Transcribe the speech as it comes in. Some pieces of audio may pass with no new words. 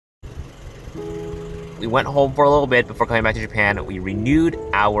We went home for a little bit before coming back to Japan. We renewed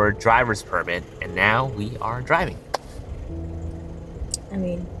our driver's permit, and now we are driving. I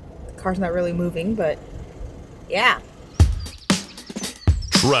mean, the car's not really moving, but yeah.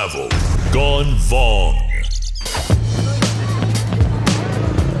 Travel Gone Vong.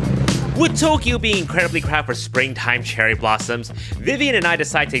 With Tokyo being incredibly crowded for springtime cherry blossoms, Vivienne and I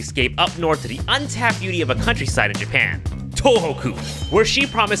decided to escape up north to the untapped beauty of a countryside in Japan, Tohoku, where she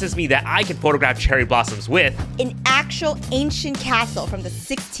promises me that I can photograph cherry blossoms with an actual ancient castle from the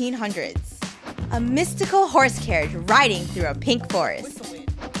 1600s, a mystical horse carriage riding through a pink forest,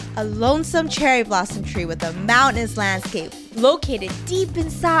 a lonesome cherry blossom tree with a mountainous landscape located deep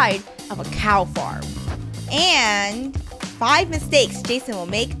inside of a cow farm, and 5 mistakes Jason will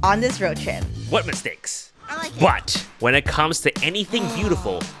make on this road trip. What mistakes? I like it. But when it comes to anything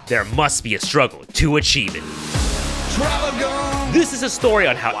beautiful, there must be a struggle to achieve it. This is a story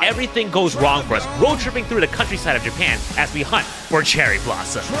on how everything goes wrong for us road tripping through the countryside of Japan as we hunt for cherry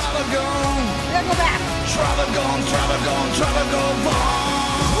blossoms. We're gonna go back.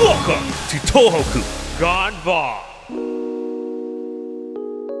 Welcome to Tohoku Gone Vong.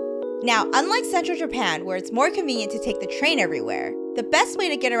 Now, unlike central Japan, where it's more convenient to take the train everywhere, the best way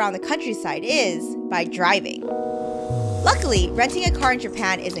to get around the countryside is by driving. Luckily, renting a car in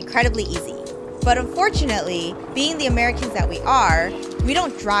Japan is incredibly easy. But unfortunately, being the Americans that we are, we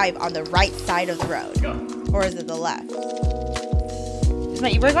don't drive on the right side of the road. Or is it the left? Is my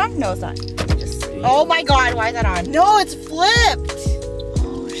e-brake on? No, it's not. Oh my god, why is that on? No, it's flipped!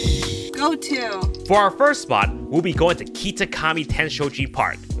 Oh, Go to. For our first spot, we'll be going to Kitakami Tenshochi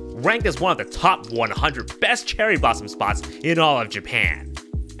Park, ranked as one of the top 100 best cherry blossom spots in all of Japan.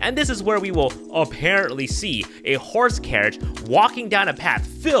 And this is where we will apparently see a horse carriage walking down a path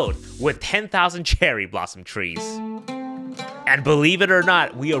filled with 10,000 cherry blossom trees. And believe it or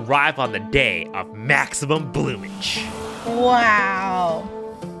not, we arrive on the day of maximum bloomage. Wow.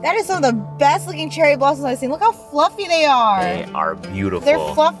 That is some of the best looking cherry blossoms I've seen. Look how fluffy they are. They are beautiful. They're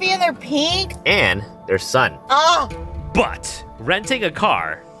fluffy and they're pink. And they're sun. Ah! But renting a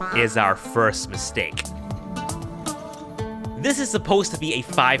car is our first mistake. This is supposed to be a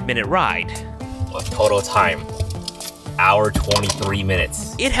 5-minute ride. With total time, hour 23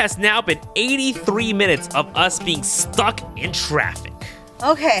 minutes. It has now been 83 minutes of us being stuck in traffic.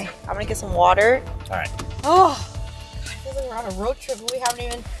 Okay, I'm gonna get some water. All right. Oh, I feel like we're on a road trip, but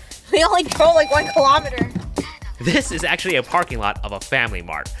we only drove like 1 kilometer. This is actually a parking lot of a Family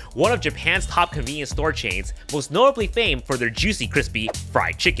Mart, one of Japan's top convenience store chains, most notably famed for their juicy, crispy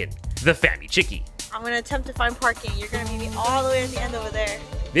fried chicken, the Family Chiki. I'm gonna attempt to find parking. You're gonna meet me all the way at the end over there.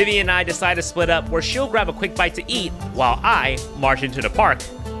 Vivienne and I decide to split up where she'll grab a quick bite to eat while I march into the park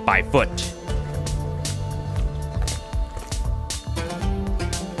by foot.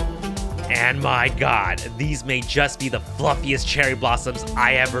 And my god, these may just be the fluffiest cherry blossoms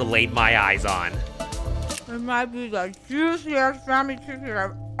I ever laid my eyes on. It might be the juiciest family chicken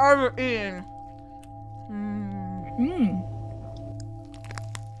I've ever eaten.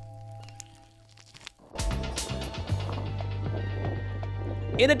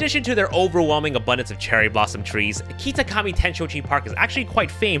 In addition to their overwhelming abundance of cherry blossom trees, Kitakami Tenshochi Park is actually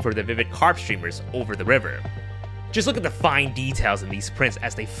quite famed for the vivid carp streamers over the river. Just look at the fine details in these prints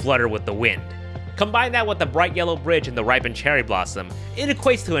as they flutter with the wind. Combine that with the bright yellow bridge and the ripened cherry blossom, it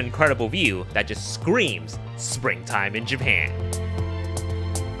equates to an incredible view that just screams springtime in Japan.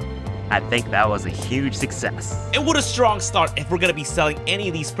 I think that was a huge success. And what a strong start if we're gonna be selling any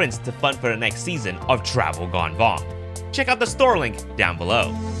of these prints to fund for the next season of Travel Gone Vong. Check out the store link down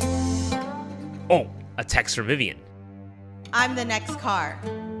below. Oh, a text from Vivienne. I'm the next car.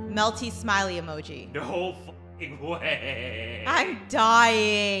 Melty smiley emoji. No fucking way. I'm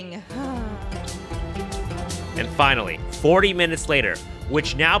dying. And finally, 40 minutes later,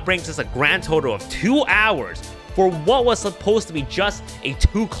 which now brings us a grand total of 2 hours for what was supposed to be just a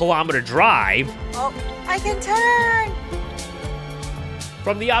 2-kilometer drive. Oh, I can turn.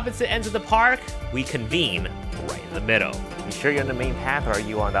 From the opposite ends of the park, we convene right in the middle. You sure you're on the main path or are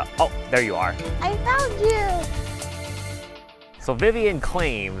you on the... Oh, there you are. I found you. So Vivienne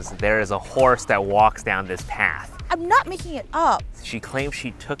claims there is a horse that walks down this path. I'm not making it up. She claims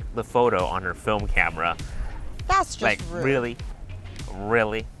she took the photo on her film camera. That's just like, rude. Really?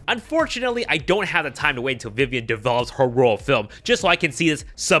 Really? Unfortunately, I don't have the time to wait until Vivienne develops her roll of film just so I can see this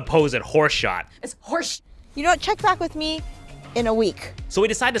supposed horse shot. It's horse. You know what? Check back with me in a week. So we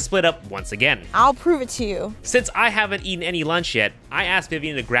decide to split up once again. I'll prove it to you. Since I haven't eaten any lunch yet, I asked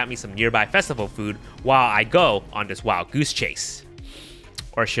Vivienne to grab me some nearby festival food while I go on this wild goose chase.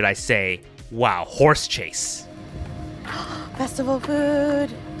 Or should I say, wild horse chase. Festival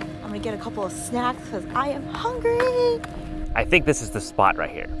food. I'm gonna get a couple of snacks because I am hungry. I think this is the spot right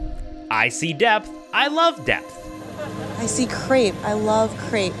here. I see depth. I love depth. I see crepe. I love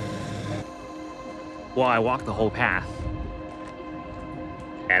crepe. Well, I walked the whole path.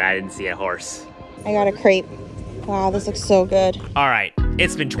 And I didn't see a horse. I got a crepe. Wow, this looks so good. All right,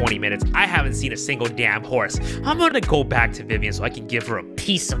 it's been 20 minutes. I haven't seen a single damn horse. I'm gonna go back to Vivienne so I can give her a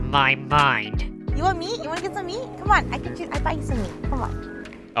piece of my mind. You want meat? You want to get some meat? Come on, I can choose. I buy you some meat. Come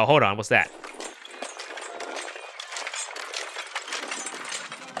on. Oh, hold on, what's that?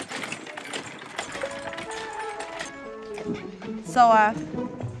 So,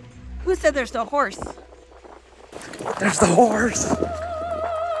 who said there's no horse? There's the horse!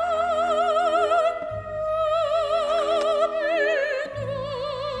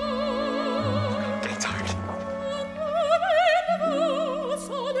 It's hard.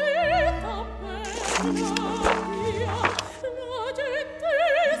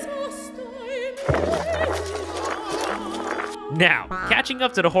 Now, catching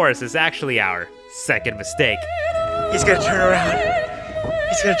up to the horse is actually our second mistake. He's gonna turn around.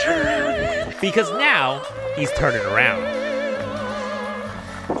 He's gonna turn around. Because now, he's turning around.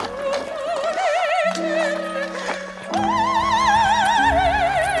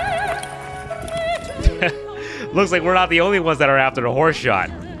 Looks like we're not the only ones that are after the horse shot.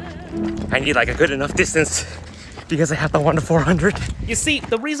 I need like a good enough distance because I have the 1 to 400. You see,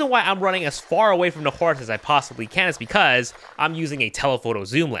 the reason why I'm running as far away from the horse as I possibly can is because I'm using a telephoto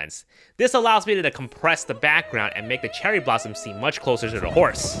zoom lens. This allows me to compress the background and make the cherry blossom seem much closer to the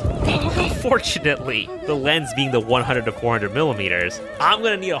horse. Unfortunately, the lens being the 100 to 400 millimeters, I'm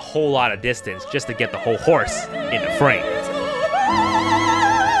gonna need a whole lot of distance just to get the whole horse in the frame.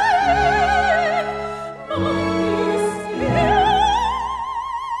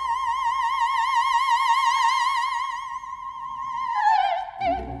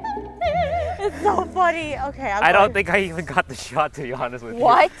 So funny. Okay, I don't think I even got the shot, to be honest with you.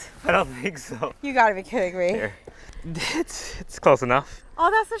 What? I don't think so. You gotta be kidding me. Here. It's close enough. Oh,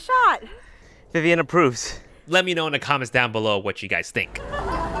 that's the shot. Vivienne approves. Let me know in the comments down below what you guys think.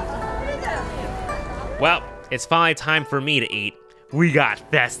 Well, it's finally time for me to eat. We got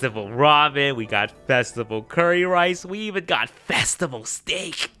festival ramen, we got festival curry rice, we even got festival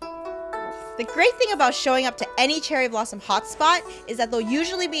steak. The great thing about showing up to any cherry blossom hotspot is that there'll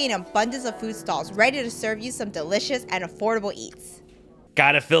usually be an abundance of food stalls ready to serve you some delicious and affordable eats.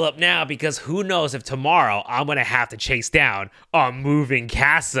 Gotta fill up now because who knows if tomorrow I'm gonna have to chase down a moving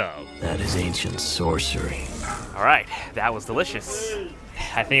castle. That is ancient sorcery. All right, that was delicious.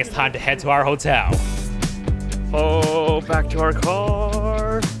 I think it's time to head to our hotel. Oh, back to our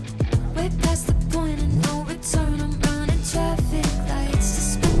car. Way past the point of no return. I'm running traffic lights to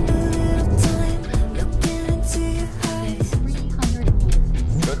spend a little time looking into your eyes. 300.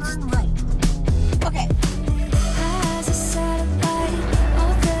 Turn right. Okay. As a satellite,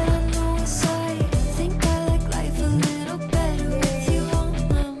 all that I know inside. Think I like life a little better with you on my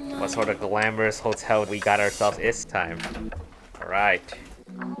mind. What sort of glamorous hotel we got ourselves this time? All right.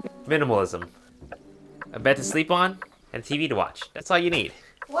 Minimalism. A bed to sleep on and a TV to watch. That's all you need.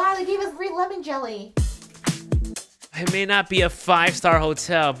 Wow, they gave us free lemon jelly. It may not be a 5-star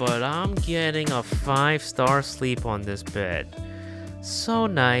hotel, but I'm getting a 5-star sleep on this bed. So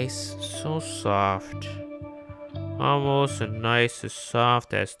nice, so soft. Almost as nice as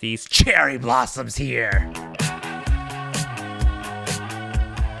soft as these cherry blossoms here.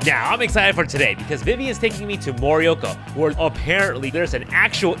 Now, I'm excited for today because Vivienne's taking me to Morioka, where apparently there's an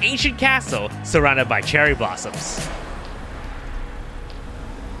actual ancient castle surrounded by cherry blossoms.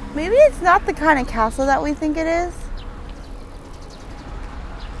 Maybe it's not the kind of castle that we think it is.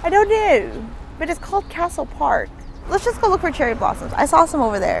 I don't know, but it's called Castle Park. Let's just go look for cherry blossoms. I saw some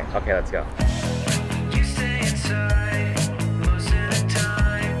over there. Okay, let's go.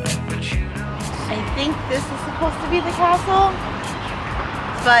 I think this is supposed to be the castle,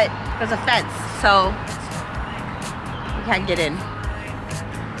 but there's a fence, so we can't get in.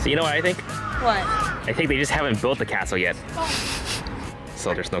 So you know what I think? What? I think they just haven't built the castle yet.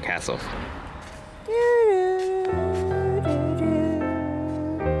 So there's no castle.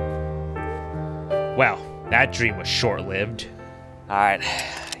 Well, that dream was short-lived. All right,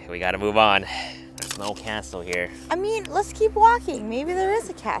 we gotta move on. There's no castle here. I mean, let's keep walking. Maybe there is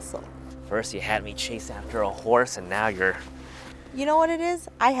a castle. First you had me chase after a horse, and now you're... You know what it is?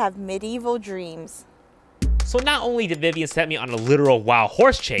 I have medieval dreams. So not only did Vivienne send me on a literal wild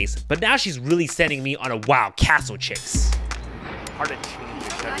horse chase, but now she's really sending me on a wild castle chase. Hard to change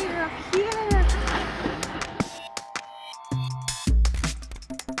your You're setting. up here.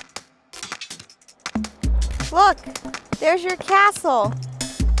 Look, there's your castle.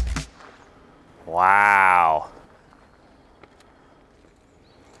 Wow.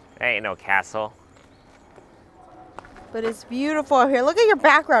 There ain't no castle. But it's beautiful up here. Look at your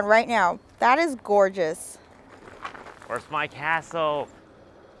background right now. That is gorgeous. Where's my castle?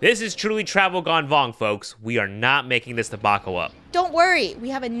 This is truly travel gone Vong, folks. We are not making this debacle up. Don't worry, we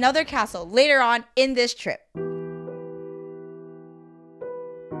have another castle later on in this trip.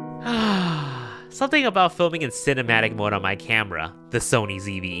 Something about filming in cinematic mode on my camera, the Sony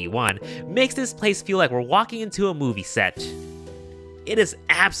ZV-E1, makes this place feel like we're walking into a movie set. It is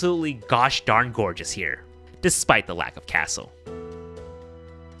absolutely gosh darn gorgeous here, despite the lack of castle.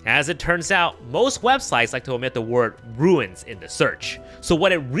 As it turns out, most websites like to omit the word ruins in the search, so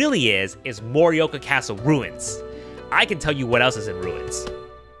what it really is Morioka Castle ruins. I can tell you what else is in ruins.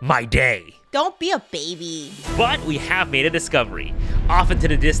 My day. Don't be a baby. But we have made a discovery. Off into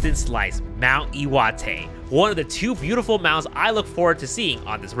the distance lies Mount Iwate, one of the two beautiful mountains I look forward to seeing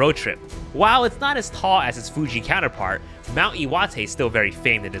on this road trip. While it's not as tall as its Fuji counterpart, Mount Iwate is still very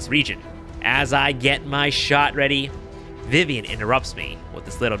famed in this region. As I get my shot ready, Vivienne interrupts me with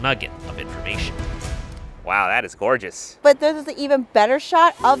this little nugget of information. Wow, that is gorgeous. But there's an even better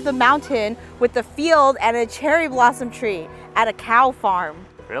shot of the mountain with the field and a cherry blossom tree at a cow farm.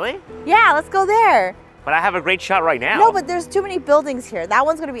 Really? Yeah, let's go there. But I have a great shot right now. No, but there's too many buildings here. That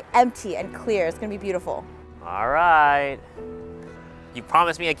one's gonna be empty and clear. It's gonna be beautiful. All right. You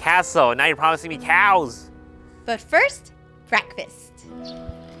promised me a castle, and now you're promising me cows. But first, breakfast.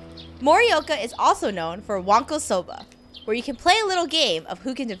 Morioka is also known for Wonko Soba, where you can play a little game of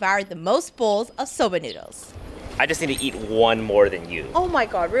who can devour the most bowls of soba noodles. I just need to eat one more than you. Oh my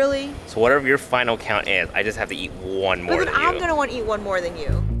god, really? So whatever your final count is, I just have to eat one more But than then you. I'm gonna want to eat one more than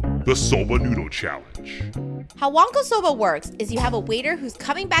you. The Soba Noodle Challenge. How Wonko Soba works is you have a waiter who's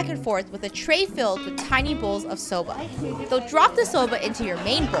coming back and forth with a tray filled with tiny bowls of soba. They'll drop the soba into your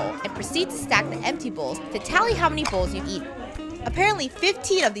main bowl and proceed to stack the empty bowls to tally how many bowls you've eaten. Apparently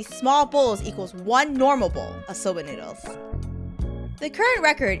 15 of these small bowls equals one normal bowl of soba noodles. The current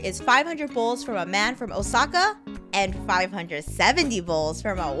record is 500 bowls from a man from Osaka and 570 bowls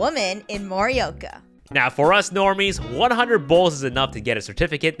from a woman in Morioka. Now for us normies, 100 bowls is enough to get a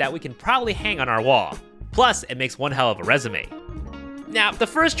certificate that we can probably hang on our wall. Plus, it makes one hell of a resume. Now, the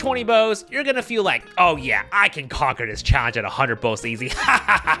first 20 bows, you're gonna feel like, oh yeah, I can conquer this challenge at 100 bows easy.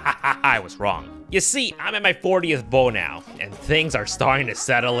 I was wrong. You see, I'm at my 40th bowl now, and things are starting to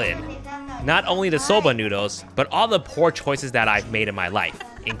settle in. Not only the soba noodles, but all the poor choices that I've made in my life,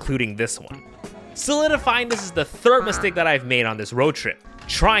 including this one. Solidifying this is the third mistake that I've made on this road trip,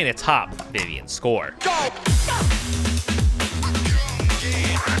 trying to top Vivienne's score.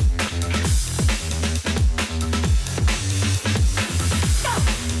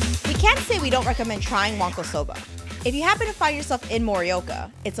 We can't say we don't recommend trying Wonko Soba. If you happen to find yourself in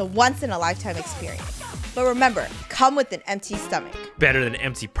Morioka, it's a once-in-a-lifetime experience. But remember, come with an empty stomach. Better than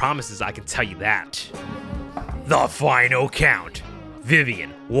empty promises, I can tell you that. The final count.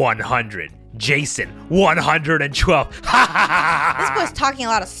 Vivienne, 100. Jason, 112. This boy's talking a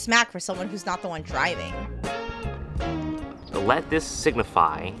lot of smack for someone who's not the one driving. Let this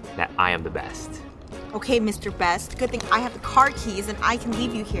signify that I am the best. Okay, Mr. Best. Good thing I have the car keys and I can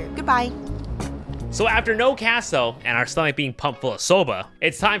leave you here. Goodbye. So after no castle and our stomach being pumped full of soba,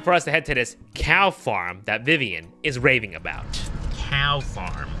 it's time for us to head to this cow farm that Vivienne is raving about. Cow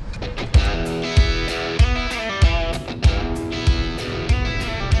farm.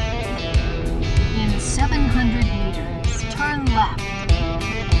 In 700 meters, turn left.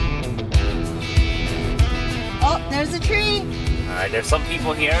 Oh, there's a tree. Alright, there's some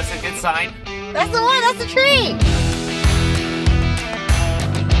people here, it's a good sign. That's the one, that's the tree.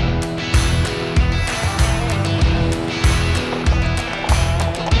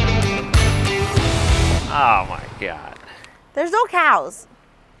 Oh my god. There's no cows.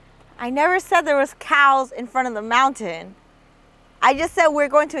 I never said there was cows in front of the mountain. I just said we're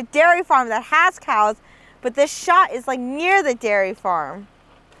going to a dairy farm that has cows, but this shot is like near the dairy farm.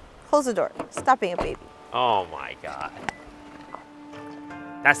 Close the door. Stop being a baby. Oh my god.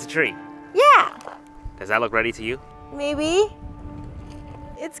 That's the tree. Yeah, Does that look ready to you? maybe.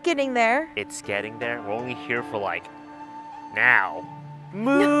 It's getting there. It's getting there. We're only here for like now.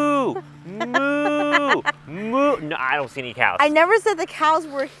 Moo! Moo! Moo! No, I don't see any cows. I never said the cows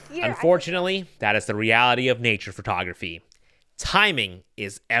were here. Unfortunately, that is the reality of nature photography. Timing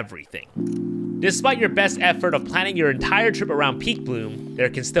is everything. Despite your best effort of planning your entire trip around peak bloom, there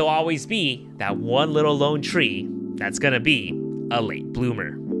can still always be that one little lone tree that's gonna be a late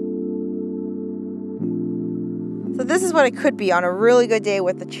bloomer. So this is what it could be on a really good day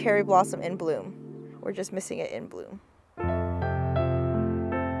with the cherry blossom in bloom. We're just missing it in bloom.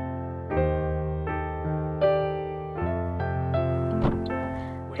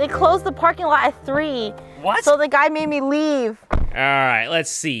 They closed the parking lot at 3. What? So the guy made me leave. All right,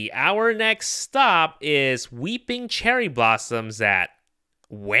 let's see. Our next stop is Weeping Cherry Blossoms at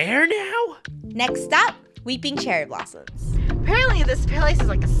where now? Next stop, Weeping Cherry Blossoms. Apparently this place is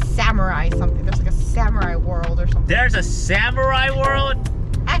like a samurai something. There's like a samurai world or something. There's a samurai world?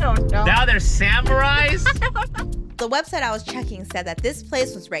 I don't know. Now there's samurais? The website I was checking said that this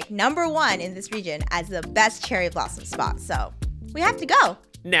place was ranked #1 in this region as the best cherry blossom spot, so we have to go.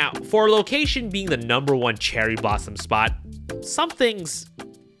 Now, for a location being the #1 cherry blossom spot, something's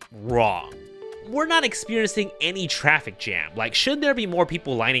wrong. We're not experiencing any traffic jam. Like, should there be more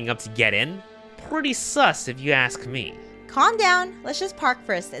people lining up to get in? Pretty sus if you ask me. Calm down, let's just park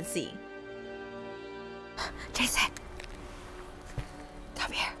first and see. Jason,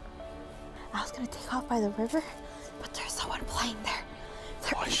 come here. I was gonna take off by the river, but there's someone playing there.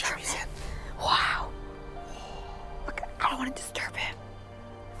 They're instrument. Wow. Look, I don't want to disturb him.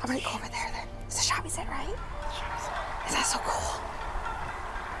 I'm gonna go over there then. It's a shamisen, right? Is that so cool?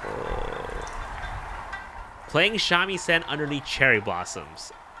 Playing shamisen underneath cherry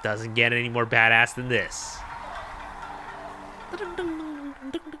blossoms doesn't get any more badass than this.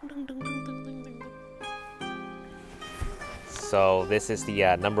 So this is the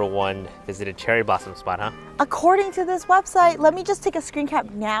 #1 visited cherry blossom spot, huh? According to this website, let me just take a screen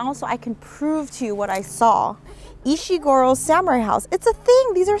cap now so I can prove to you what I saw. Ishigoro's samurai house. It's a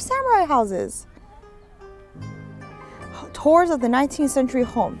thing. These are samurai houses. Tours of the 19th century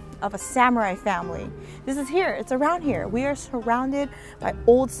home of a samurai family. This is here. It's around here. We are surrounded by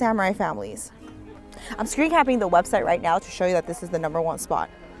old samurai families. I'm screen capping the website right now to show you that this is the #1 spot.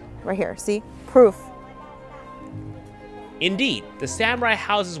 Right here. See? Proof. Indeed, the samurai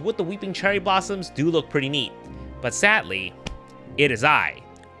houses with the weeping cherry blossoms do look pretty neat. But sadly, it is I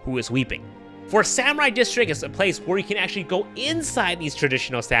who is weeping. For Samurai District is a place where you can actually go inside these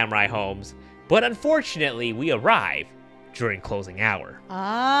traditional samurai homes, but unfortunately we arrive during closing hour.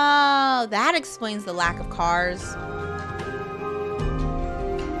 Oh, that explains the lack of cars.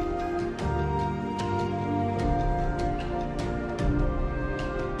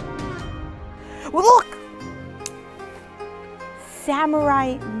 Well, look!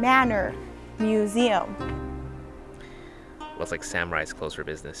 Samurai Manor Museum. Looks like samurais close for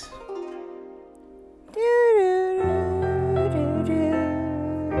business.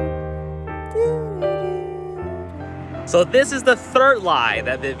 So this is the third lie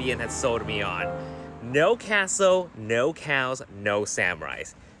that Vivienne had sold me on. No castle, no cows, no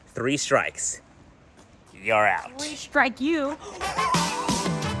samurais. 3 strikes. You're out. Strike you.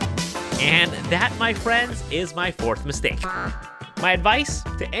 And that, my friends, is my 4th mistake. My advice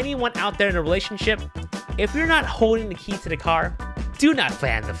to anyone out there in a relationship, if you're not holding the key to the car, do not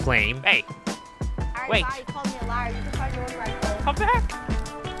fan the flame. Hey, wait. You called me a liar. You can find your own rifle. Come back.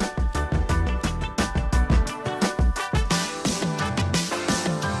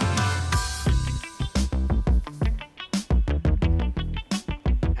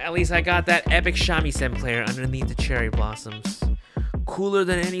 At least I got that epic shamisen player underneath the cherry blossoms. Cooler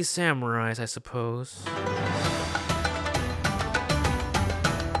than any samurais, I suppose.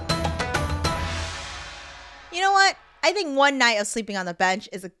 You know what? I think one night of sleeping on the bench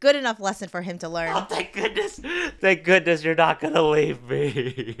is a good enough lesson for him to learn. Oh, thank goodness. Thank goodness you're not gonna leave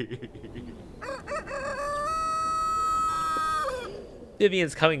me.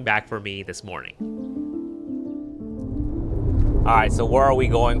 Vivienne's coming back for me this morning. All right, so where are we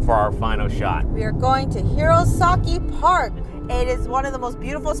going for our final shot? We are going to Hirosaki Park. It is one of the most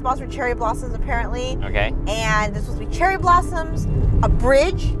beautiful spots for cherry blossoms, apparently. Okay. And this will be cherry blossoms, a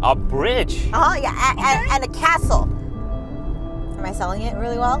bridge. A bridge? Yeah, and a castle. Am I selling it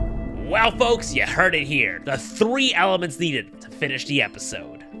really well? Well, folks, you heard it here. The 3 elements needed to finish the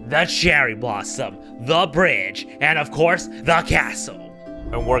episode. The cherry blossom, the bridge, and of course, the castle.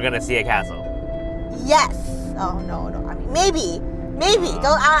 And we're gonna see a castle. Yes. Oh, no. I mean, maybe.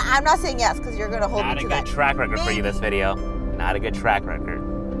 I'm not saying yes, because you're going to hold me to that. Not a good track record for you this video. Not a good track record.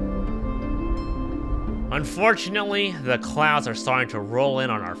 Unfortunately, the clouds are starting to roll in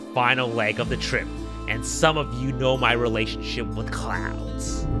on our final leg of the trip. And some of you know my relationship with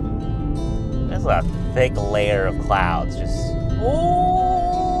clouds. There's a thick layer of clouds just...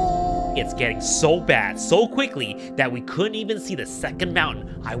 Oh! It's getting so bad so quickly that we couldn't even see the second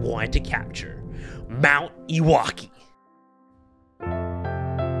mountain I wanted to capture. Mount Iwate.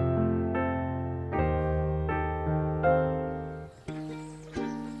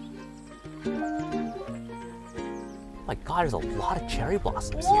 My God, there's a lot of cherry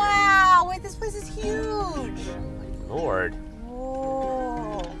blossoms here. Wow, wait, this place is huge. My Lord.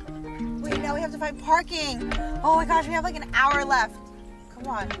 Oh. Wait, now we have to find parking. Oh my gosh, we have like an hour left.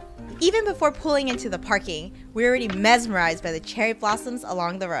 Come on. Even before pulling into the parking, we're already mesmerized by the cherry blossoms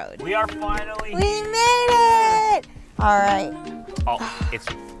along the road. We are finally. We made it! All right. Oh,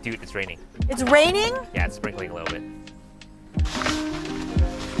 dude, it's raining. It's raining? Yeah, it's sprinkling a little bit.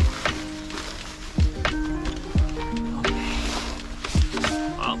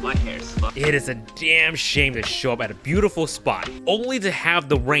 Oh, my hair's stuck. It is a damn shame to show up at a beautiful spot, only to have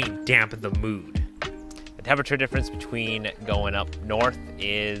the rain dampen the mood. The temperature difference between going up north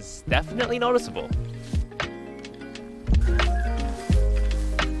is definitely noticeable.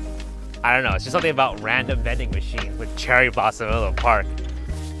 I don't know, it's just something about random vending machines with cherry blossom in the park.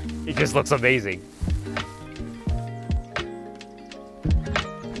 It just looks amazing.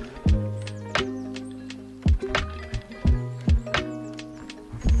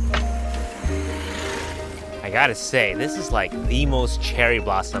 I gotta say, this is like the most cherry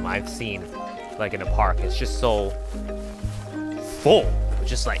blossom I've seen like in a park. It's just so full,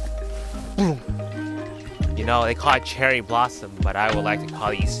 just like boom. You know, they call it cherry blossom, but I would like to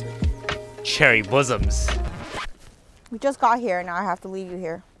call these cherry bosoms. We just got here, now I have to leave you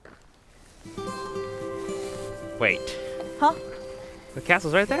here. Wait, Huh? the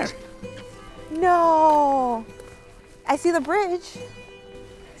castle's right there. No. I see the bridge.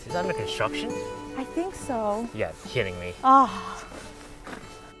 Is this under construction? I think so. Yeah, kidding me. Oh.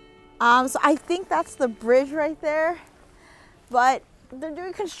 So I think that's the bridge right there, but they're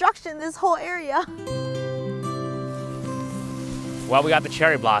doing construction this whole area. Well, we got the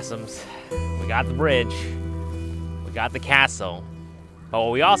cherry blossoms, we got the bridge, we got the castle, but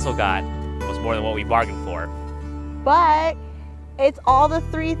what we also got was more than what we bargained for. But it's all the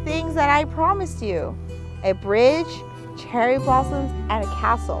three things that I promised you. A bridge, cherry blossoms, and a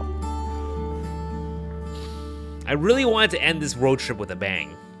castle. I really wanted to end this road trip with a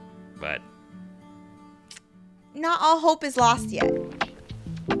bang, but Not all hope is lost yet.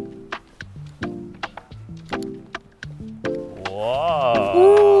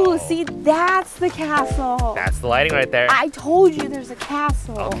 whoa. Ooh, see, that's the castle. That's the lighting right there. I told you there's a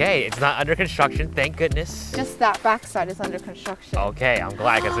castle. Okay, it's not under construction, thank goodness. Just that backside is under construction. Okay, I'm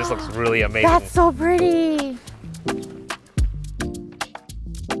glad because this looks really amazing. That's so pretty.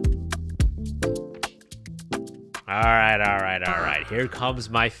 All right. Here comes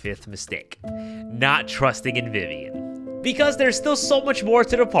my fifth mistake. Not trusting in Vivienne. Because there's still so much more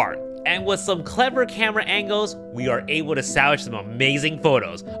to the park. And with some clever camera angles, we are able to salvage some amazing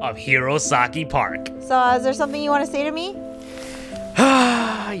photos of Hirosaki Park. So is there something you want to say to me?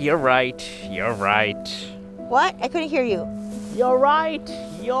 You're right. What? I couldn't hear you. You're right.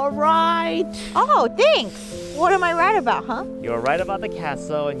 Oh, thanks. What am I right about, huh? You were right about the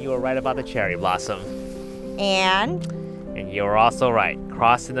castle and you were right about the cherry blossom. And? And you were also right.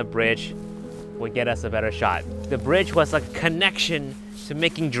 Crossing the bridge would get us a better shot. The bridge was a connection to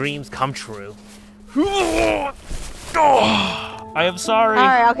making dreams come true. I am sorry. All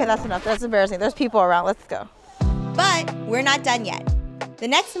right, okay, that's enough. That's embarrassing. There's people around. Let's go. But we're not done yet. The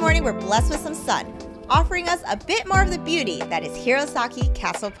next morning, we're blessed with some sun, offering us a bit more of the beauty that is Hirosaki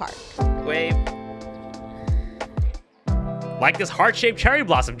Castle Park. Wave. Like this heart-shaped cherry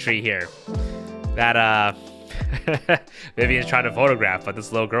blossom tree here. That, Vivienne's trying to photograph, but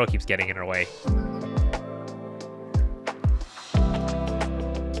this little girl keeps getting in her way.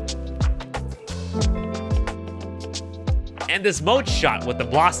 And this moat shot with the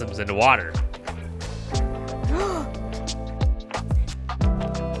blossoms in the water.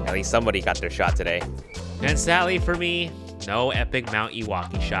 At least somebody got their shot today. And sadly for me, no epic Mount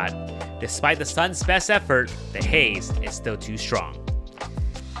Iwate shot. Despite the sun's best effort, the haze is still too strong.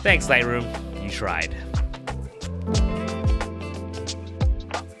 Thanks, Lightroom. You tried.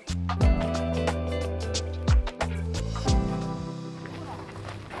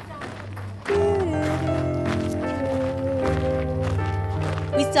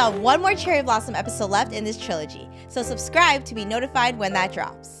 We still have one more Cherry Blossom episode left in this trilogy, so subscribe to be notified when that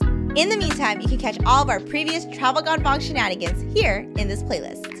drops. In the meantime, you can catch all of our previous Travel Gone Vong shenanigans here in this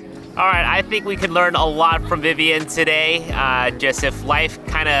playlist. All right, I think we could learn a lot from Vivienne today. Just if life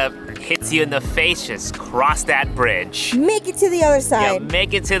kind of hits you in the face, just cross that bridge. Make it to the other Yeah, side.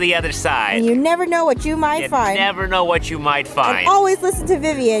 make it to the other side. And you never know what you might You find. never know what you might find. And always listen to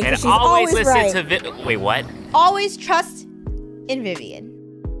Vivienne, And because she's always listen right. to Wait, what? Always trust in Vivienne.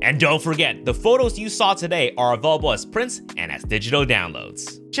 And don't forget, the photos you saw today are available as prints and as digital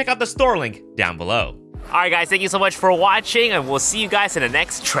downloads. Check out the store link down below. All right, guys, thank you so much for watching, and we'll see you guys in the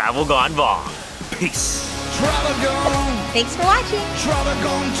next Travel Gone Vong. Peace. Thanks for watching. Travel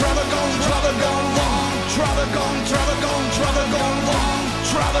gone, travel gone, travel gone wrong. Travel gone, travel gone, travel gone wrong.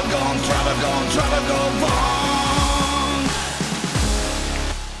 Travel gone, travel gone, travel gone wrong.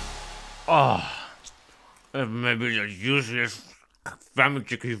 Oh, it may be the juiciest family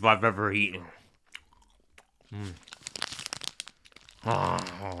chickpeas I've ever eaten. It's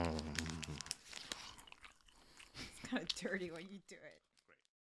kind of dirty when you do it.